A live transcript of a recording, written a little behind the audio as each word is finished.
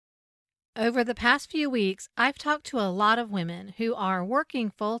Over the past few weeks, I've talked to a lot of women who are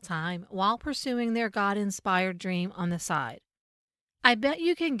working full time while pursuing their God inspired dream on the side. I bet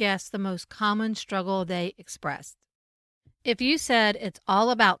you can guess the most common struggle they expressed. If you said it's all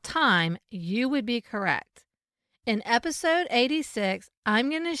about time, you would be correct. In episode 86, I'm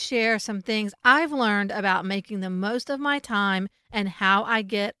going to share some things I've learned about making the most of my time and how I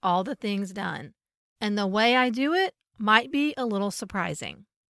get all the things done. And the way I do it might be a little surprising.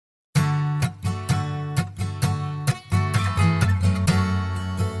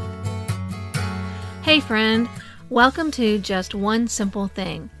 Hey friend, welcome to Just One Simple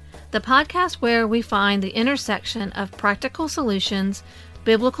Thing, the podcast where we find the intersection of practical solutions,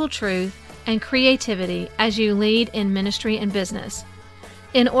 biblical truth, and creativity as you lead in ministry and business.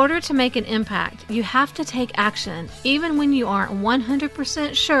 In order to make an impact, you have to take action even when you aren't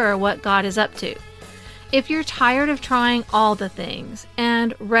 100% sure what God is up to. If you're tired of trying all the things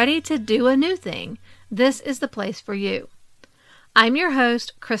and ready to do a new thing, this is the place for you. I'm your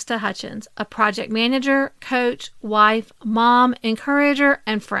host, Krista Hutchins, a project manager, coach, wife, mom, encourager,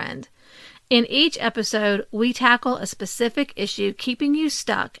 and friend. In each episode, we tackle a specific issue keeping you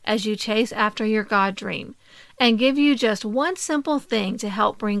stuck as you chase after your God dream and give you just one simple thing to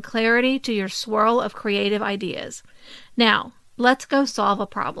help bring clarity to your swirl of creative ideas. Now, let's go solve a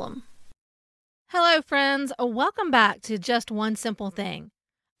problem. Hello, friends. Welcome back to Just One Simple Thing.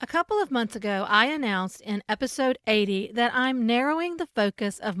 A couple of months ago, I announced in episode 80 that I'm narrowing the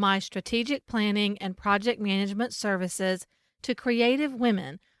focus of my strategic planning and project management services to creative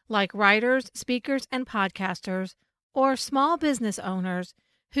women like writers, speakers, and podcasters, or small business owners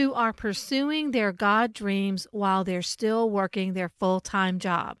who are pursuing their God dreams while they're still working their full-time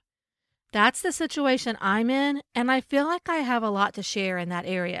job. That's the situation I'm in, and I feel like I have a lot to share in that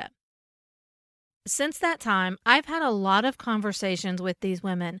area. Since that time, I've had a lot of conversations with these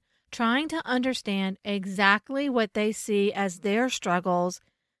women, trying to understand exactly what they see as their struggles,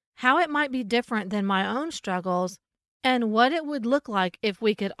 how it might be different than my own struggles, and what it would look like if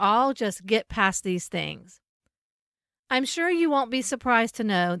we could all just get past these things. I'm sure you won't be surprised to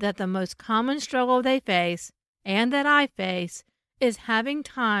know that the most common struggle they face, and that I face, is having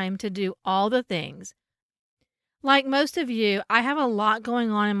time to do all the things. Like most of you, I have a lot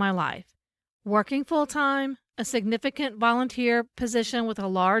going on in my life. Working full-time, a significant volunteer position with a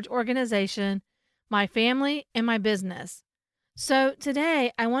large organization, my family, and my business. So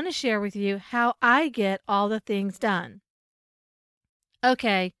today, I want to share with you how I get all the things done.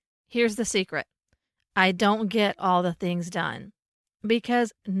 Okay, here's the secret. I don't get all the things done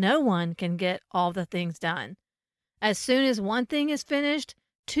because no one can get all the things done. As soon as one thing is finished,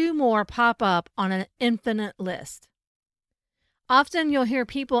 two more pop up on an infinite list. Often you'll hear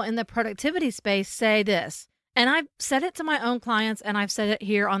people in the productivity space say this, and I've said it to my own clients and I've said it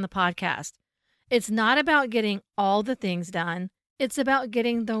here on the podcast. It's not about getting all the things done. It's about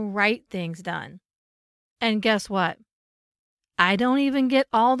getting the right things done. And guess what? I don't even get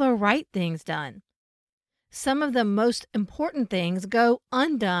all the right things done. Some of the most important things go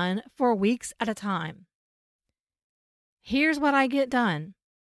undone for weeks at a time. Here's what I get done.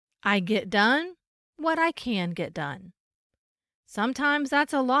 I get done what I can get done. Sometimes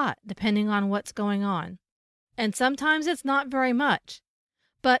that's a lot, depending on what's going on. And sometimes it's not very much,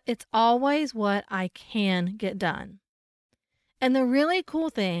 but it's always what I can get done. And the really cool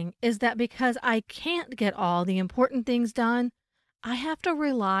thing is that because I can't get all the important things done, I have to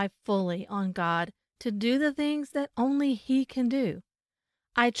rely fully on God to do the things that only He can do.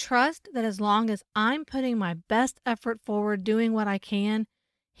 I trust that as long as I'm putting my best effort forward doing what I can,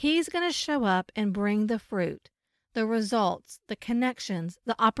 He's going to show up and bring the fruit, the results, the connections,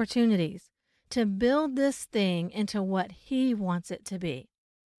 the opportunities to build this thing into what He wants it to be.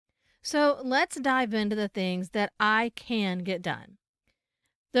 So let's dive into the things that I can get done.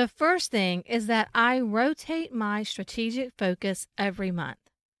 The first thing is that I rotate my strategic focus every month.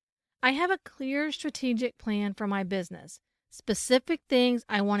 I have a clear strategic plan for my business, specific things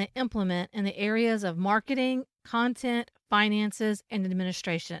I want to implement in the areas of marketing, content, finances, and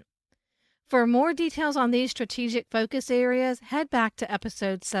administration. For more details on these strategic focus areas, head back to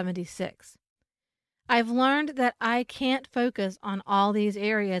episode 76. I've learned that I can't focus on all these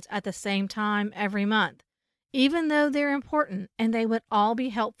areas at the same time every month, even though they're important and they would all be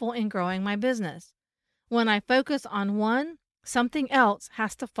helpful in growing my business. When I focus on one, something else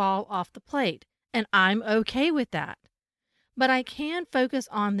has to fall off the plate, and I'm okay with that. But I can focus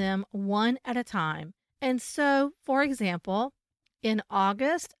on them one at a time. And so, for example, in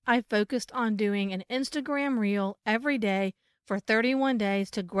August, I focused on doing an Instagram reel every day for 31 days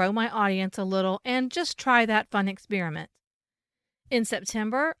to grow my audience a little and just try that fun experiment. In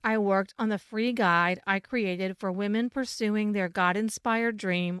September, I worked on the free guide I created for women pursuing their God-inspired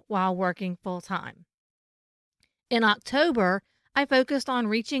dream while working full-time. In October, I focused on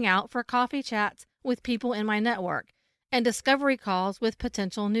reaching out for coffee chats with people in my network and discovery calls with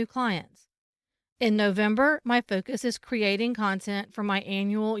potential new clients. In November, my focus is creating content for my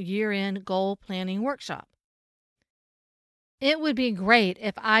annual year-end goal planning workshop. It would be great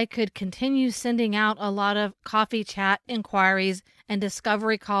if I could continue sending out a lot of coffee chat inquiries and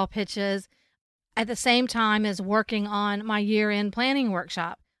discovery call pitches at the same time as working on my year-end planning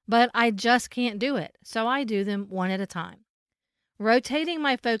workshop, but I just can't do it, so I do them one at a time. Rotating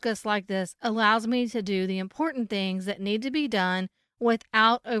my focus like this allows me to do the important things that need to be done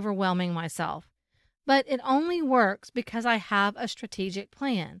without overwhelming myself. But it only works because I have a strategic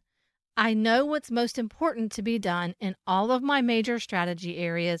plan. I know what's most important to be done in all of my major strategy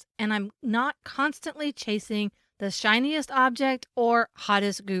areas, and I'm not constantly chasing the shiniest object or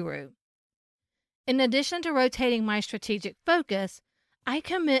hottest guru. In addition to rotating my strategic focus, I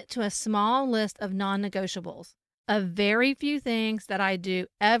commit to a small list of non-negotiables, of very few things that I do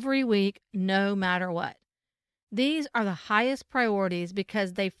every week, no matter what. These are the highest priorities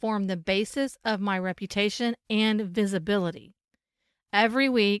because they form the basis of my reputation and visibility. Every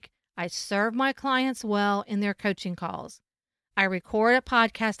week, I serve my clients well in their coaching calls. I record a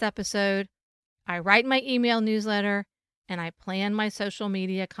podcast episode, I write my email newsletter, and I plan my social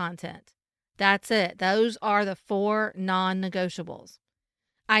media content. That's it. Those are the 4 non-negotiables.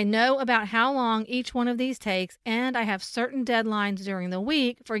 I know about how long each one of these takes, and I have certain deadlines during the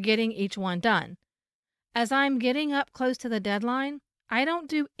week for getting each one done. As I'm getting up close to the deadline, I don't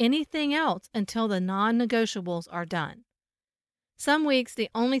do anything else until the non-negotiables are done. Some weeks, the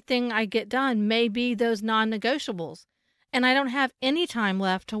only thing I get done may be those non-negotiables, and I don't have any time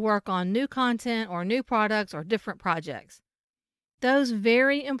left to work on new content or new products or different projects. Those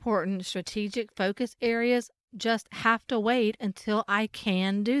very important strategic focus areas just have to wait until I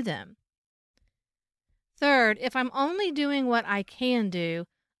can do them. Third, if I'm only doing what I can do,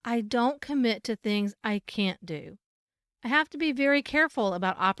 I don't commit to things I can't do. I have to be very careful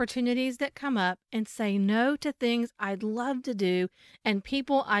about opportunities that come up and say no to things I'd love to do and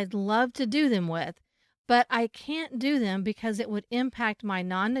people I'd love to do them with, but I can't do them because it would impact my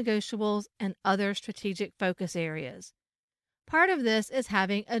non-negotiables and other strategic focus areas. Part of this is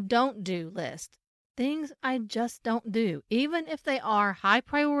having a don't do list. Things I just don't do, even if they are high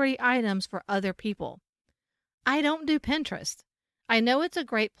priority items for other people. I don't do Pinterest. I know it's a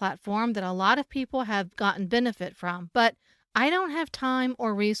great platform that a lot of people have gotten benefit from, but I don't have time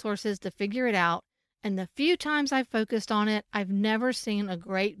or resources to figure it out, and the few times I've focused on it, I've never seen a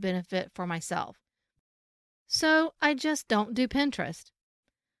great benefit for myself. So I just don't do Pinterest.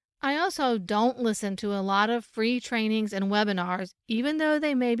 I also don't listen to a lot of free trainings and webinars, even though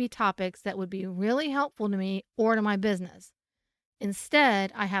they may be topics that would be really helpful to me or to my business.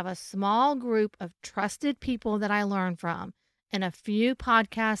 Instead, I have a small group of trusted people that I learn from and a few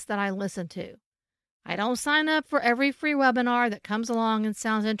podcasts that I listen to. I don't sign up for every free webinar that comes along and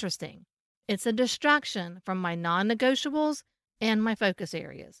sounds interesting. It's a distraction from my non-negotiables and my focus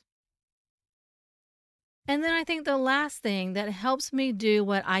areas. And then I think the last thing that helps me do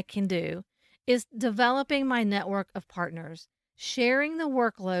what I can do is developing my network of partners. Sharing the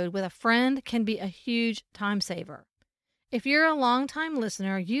workload with a friend can be a huge time saver. If you're a longtime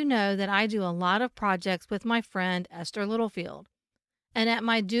listener, you know that I do a lot of projects with my friend Esther Littlefield. And at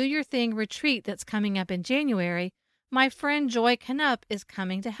my Do Your Thing retreat that's coming up in January, my friend Joy Canup is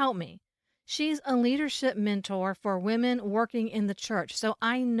coming to help me. She's a leadership mentor for women working in the church, so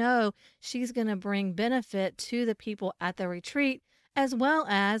I know she's going to bring benefit to the people at the retreat as well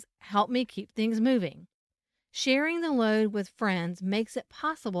as help me keep things moving. Sharing the load with friends makes it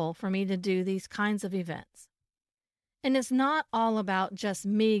possible for me to do these kinds of events. And it's not all about just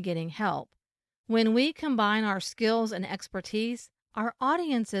me getting help. When we combine our skills and expertise, our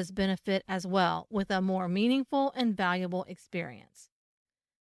audiences benefit as well with a more meaningful and valuable experience.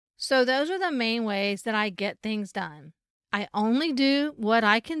 So those are the main ways that I get things done. I only do what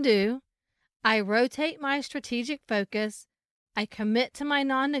I can do. I rotate my strategic focus. I commit to my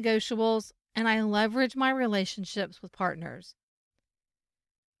non-negotiables, and I leverage my relationships with partners.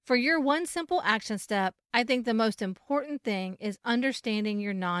 For your one simple action step, I think the most important thing is understanding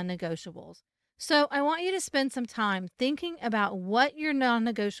your non-negotiables. So I want you to spend some time thinking about what your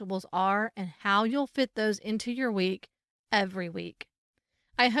non-negotiables are and how you'll fit those into your week every week.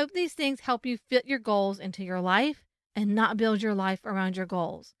 I hope these things help you fit your goals into your life and not build your life around your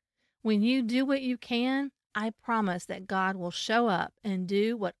goals. When you do what you can, I promise that God will show up and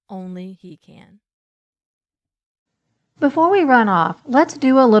do what only He can. Before we run off, let's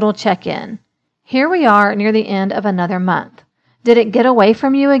do a little check-in. Here we are near the end of another month. Did it get away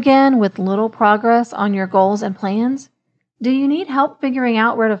from you again with little progress on your goals and plans? Do you need help figuring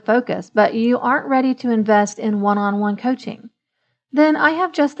out where to focus, but you aren't ready to invest in one-on-one coaching? Then I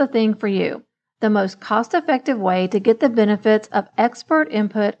have just the thing for you, the most cost-effective way to get the benefits of expert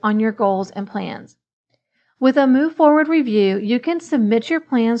input on your goals and plans. With a Move Forward review, you can submit your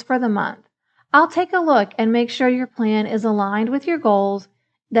plans for the month. I'll take a look and make sure your plan is aligned with your goals,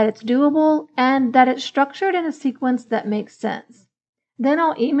 that it's doable, and that it's structured in a sequence that makes sense. Then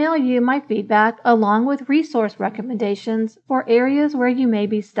I'll email you my feedback along with resource recommendations for areas where you may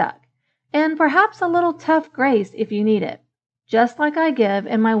be stuck, and perhaps a little tough grace if you need it, just like I give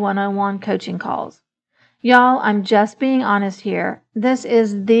in my one-on-one coaching calls. Y'all, I'm just being honest here. This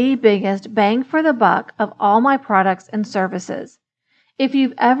is the biggest bang for the buck of all my products and services. If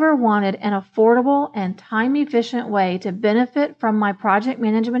you've ever wanted an affordable and time-efficient way to benefit from my project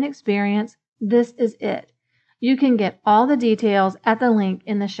management experience, this is it. You can get all the details at the link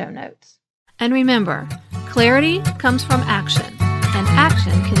in the show notes. And remember, clarity comes from action, and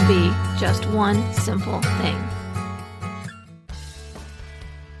action can be just one simple thing.